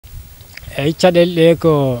ay caɗele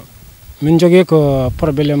ko min jogi ko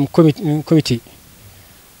probléme comité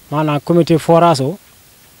mana comité forage o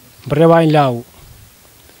rewani laawu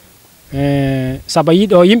saba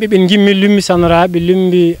yiɗo yimɓe ɓe gimmi lummi sanoraɓe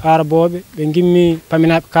lummi araboɓe ɓe gimmi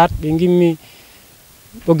paminaɓe carte ɓe gimmi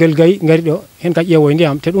ɓoggel gayi gari ɗo hen ka ƴeewoy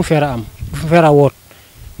ndiyam te ɗum feera am ɗum feera woot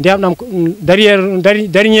ndiyam ɗam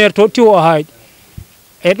derniére to tiwo o hayɗi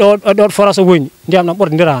e ɗo forage o woni ndiyam ɗam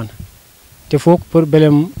ɓordirana te fof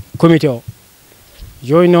probléme comité o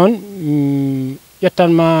joni noon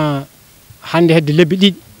ƴettanma hande hedde lebbi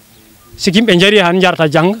ɗiɗi siko yimɓe jaari han jarata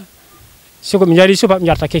jangga siko ɓe jaari suba ɓe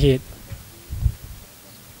jarata kekeɗe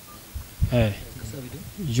eyyi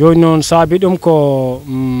joni noon saabi ɗum ko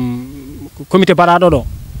comité mbaɗaɗo ɗo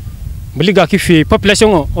mbo liggaki fewi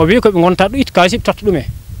population o wi koɓe gonta ɗo itta kalis ɓe totta ɗumen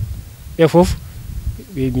ɓe foof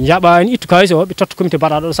ɓe jaɓani ittu kalis o ɓe totta comité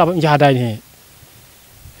mbaɗaɗo ɗo saabu ɓe jahadani hen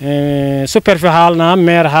sous-préfet haalnama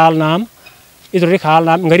maire haalnama hydraulique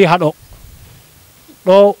haalnama ɓe gaari ha ɗo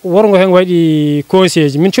ɗo worgo hen waɗi conseil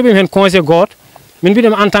ji min cuɓimi hen conseil goto min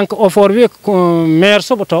mbiɗema en tant que effort wi maire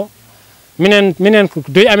soɓoto minen ko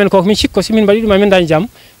doyi amen koko min cikko si min mbaɗi ɗum amin dañi jaam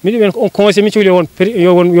min ɗumen ko on conseil min cohli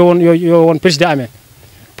yo won président amen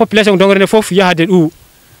population dongre nde foof yahade ɗo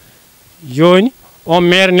joni on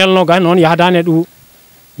maire nelno gani noon yahadani e ɗo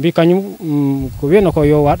mbi kañum ko wiyno ko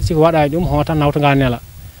yo waɗ siko waɗani ɗum ho tan nawtaga nela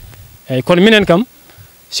eyyi kono minen kam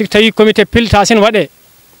siko tawi comité pilta sen waɗe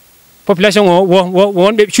population o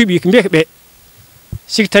wonɓe cuuɓi ko mbiya ko ɓe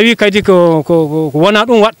siko tawi kadi ko wona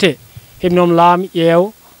ɗum watte heɓi noon laamu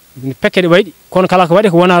ƴeewa pekke ɗe wayɗi kono kala ko waɗi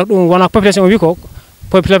ko wona ɗum wona population o wi ko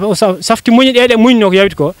population o safti muñi ɗeɗe muñno ko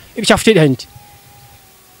yawiti ko eɓe caftiɗe hanti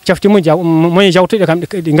cafti muñi jawtuɗe kam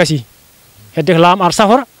ɗe gasi hedde ko laamu ar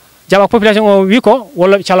safora jaɓa population o wi ko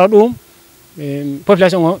walla ɓe cala ɗum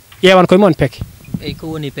population o ƴeewan koye mon pekke eyyi ko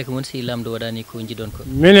woni pekke mon si lamdo waɗani ko jiɗon ko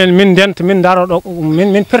min denta min daro ɗo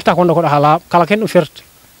min firta ko ɗo ha laaɓa kala ken ɗum firta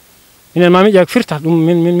minen mami ƴeew firta ɗum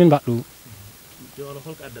min mbaɗa ɗum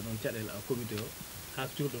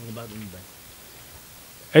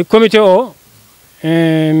eyyi comité o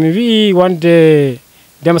mi wi wonde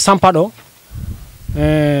dema sampa ɗo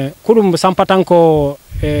ko ɗum sampa tan ko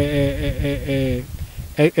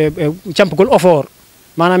campugol effort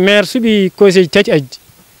manam maire suuɓi conseil tati addi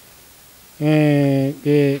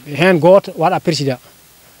hen goto waɗa président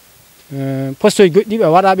poste uji goɗɗi ɓe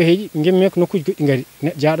waɗaɓe heeƴi gimmi ko nokkuji goɗɗi gaari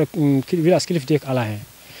neɗɗo jaaɗo village Kilife Dék ala hen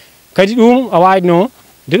kadi ɗum a wawi no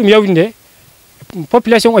nde ɗum yawti nde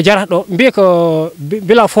population o jarata ɗo mbiya ko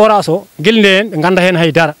bila forage o guel nde hen ɓe ganda hen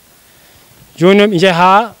haydara joni noon ɓe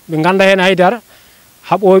jeeha ɓe ganda hen haydara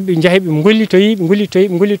haaɓo ɓe jeehi ɓe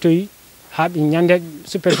gollitoyi ha ɓe ñande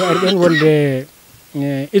sous-préfet ari ɗon wonde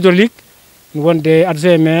hydraulique wonde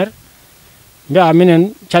adjoint maire mbiya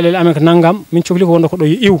minen caɗele amen ko naggam min cohli ko wonde ko ɗo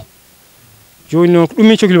yo iw joni noon ko ɗum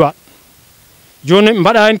min cohli wa joni noon ɓe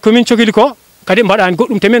mbaɗani komin cohli ko kadi ɓe mbaɗani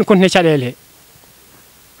goɗɗum te min continue caɗele he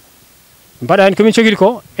mbaɗani komin cohli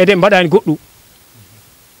ko ede mbaɗani goɗɗum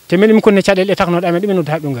te min ɗum continue caɗele ɗe taknoɗe amen ɗumen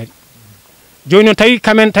nodda haɓe ɗum gaari joni noon tawi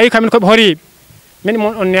kamen koɓe horiɓe min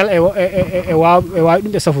mon on nel e wawi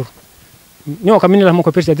ɗum ɓe safour ni o kam min nelata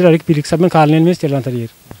ko président de la république sabu min kalane ministére de l'intérieur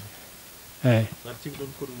eyyi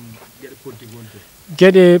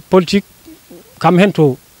gueɗe politique kam hen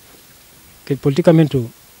to gueɗe politique kam hen to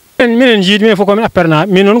minen jiidi minen fof komin apperna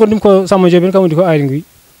min noon gonɗum ko Samba Diop kam woni ko ari nguy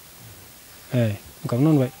eyyi ɗum kam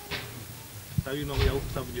noon wayi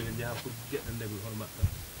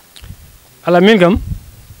ala min kam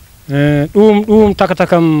ɗum takata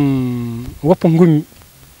kam woppu gummi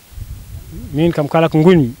min kam kala ko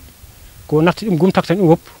gonmi ko natti ɗum gum takta ɗum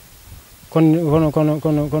woppu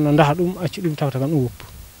kono daha ɗum acci ɗum takata kam ɗum woppu